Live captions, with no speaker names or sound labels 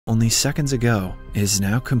only seconds ago is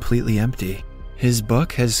now completely empty. His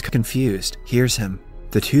book has confused, hears him.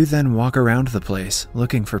 The two then walk around the place,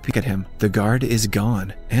 looking for peek at him. The guard is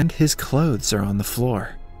gone, and his clothes are on the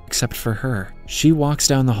floor. Except for her. She walks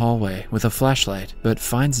down the hallway with a flashlight, but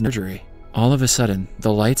finds no surgery. All of a sudden,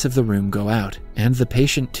 the lights of the room go out, and the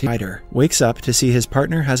patient Ryder wakes up to see his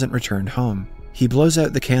partner hasn't returned home. He blows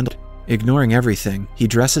out the candle. Ignoring everything, he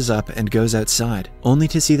dresses up and goes outside, only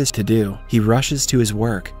to see this to do. He rushes to his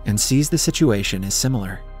work and sees the situation is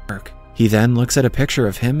similar. He then looks at a picture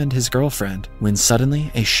of him and his girlfriend, when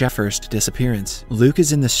suddenly a first disappearance. Luke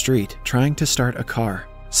is in the street trying to start a car.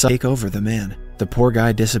 Take over the man. The poor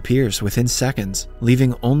guy disappears within seconds,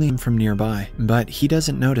 leaving only him from nearby, but he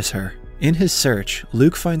doesn't notice her. In his search,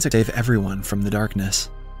 Luke finds a way to save everyone from the darkness.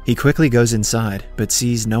 He quickly goes inside, but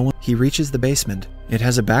sees no one. He reaches the basement. It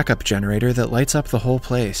has a backup generator that lights up the whole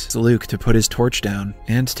place. It's Luke to put his torch down,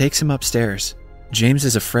 and takes him upstairs. James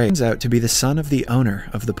is afraid. Turns out to be the son of the owner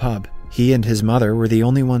of the pub. He and his mother were the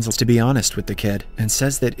only ones to be honest with the kid, and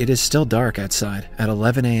says that it is still dark outside at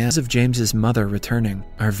 11 a.m. Odds of James's mother returning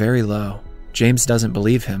are very low. James doesn't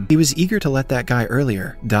believe him. He was eager to let that guy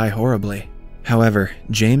earlier die horribly. However,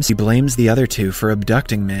 James blames the other two for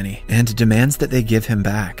abducting Manny and demands that they give him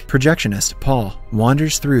back. Projectionist Paul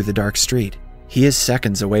wanders through the dark street. He is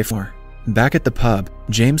seconds away from her. Back at the pub,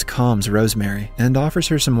 James calms Rosemary and offers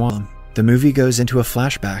her some water. The movie goes into a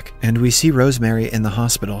flashback, and we see Rosemary in the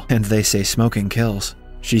hospital, and they say smoking kills.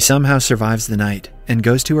 She somehow survives the night and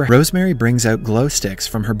goes to her. Rosemary brings out glow sticks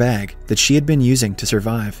from her bag that she had been using to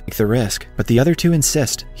survive. Take the risk, but the other two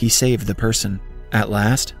insist he saved the person. At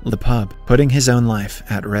last, the pub, putting his own life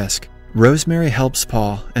at risk. Rosemary helps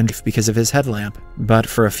Paul and because of his headlamp, but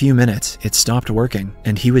for a few minutes it stopped working,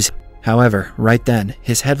 and he was. However, right then,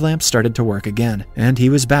 his headlamp started to work again, and he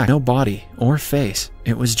was back. No body or face,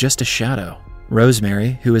 it was just a shadow.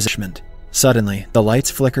 Rosemary, who is a Suddenly, the lights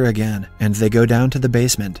flicker again, and they go down to the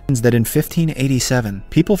basement. That in 1587,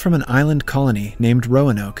 people from an island colony named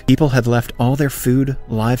Roanoke, people had left all their food,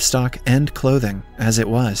 livestock, and clothing. As it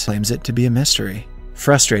was, claims it to be a mystery.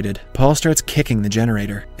 Frustrated, Paul starts kicking the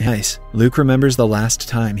generator. Nice. Luke remembers the last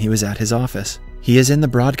time he was at his office. He is in the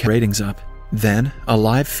broadcast. Ratings up. Then, a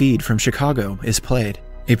live feed from Chicago is played.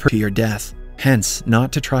 To your death. Hence,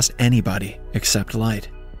 not to trust anybody except light.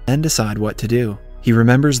 Then decide what to do. He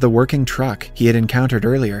remembers the working truck he had encountered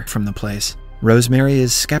earlier from the place. Rosemary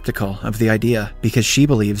is skeptical of the idea because she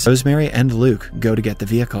believes Rosemary and Luke go to get the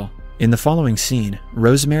vehicle. In the following scene,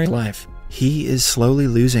 Rosemary's life, he is slowly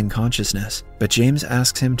losing consciousness, but James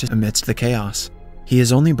asks him to amidst the chaos. He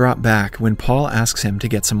is only brought back when Paul asks him to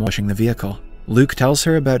get some washing the vehicle. Luke tells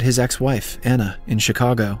her about his ex-wife, Anna, in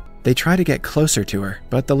Chicago. They try to get closer to her,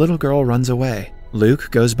 but the little girl runs away.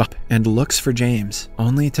 Luke goes up and looks for James,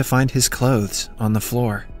 only to find his clothes on the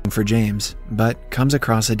floor. For James, but comes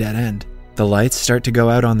across a dead end. The lights start to go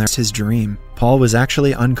out on his dream. Paul was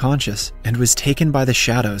actually unconscious and was taken by the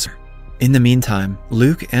shadows. In the meantime,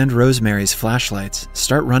 Luke and Rosemary's flashlights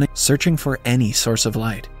start running, searching for any source of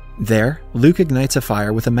light. There, Luke ignites a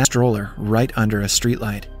fire with a stroller right under a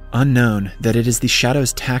streetlight. Unknown that it is the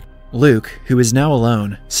shadows Luke, who is now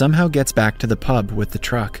alone, somehow gets back to the pub with the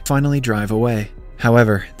truck, finally drive away.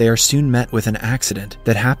 However, they are soon met with an accident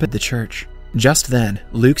that happened at the church. Just then,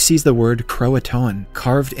 Luke sees the word Croatoan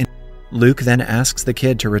carved in. Luke then asks the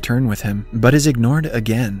kid to return with him, but is ignored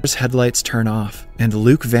again. His headlights turn off, and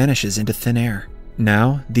Luke vanishes into thin air.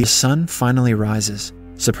 Now, the sun finally rises.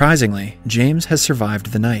 Surprisingly, James has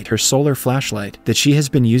survived the night, her solar flashlight that she has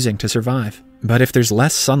been using to survive. But if there's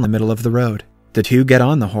less sun in the middle of the road, the two get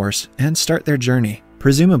on the horse and start their journey.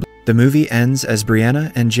 Presumably, the movie ends as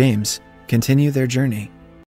Brianna and James continue their journey.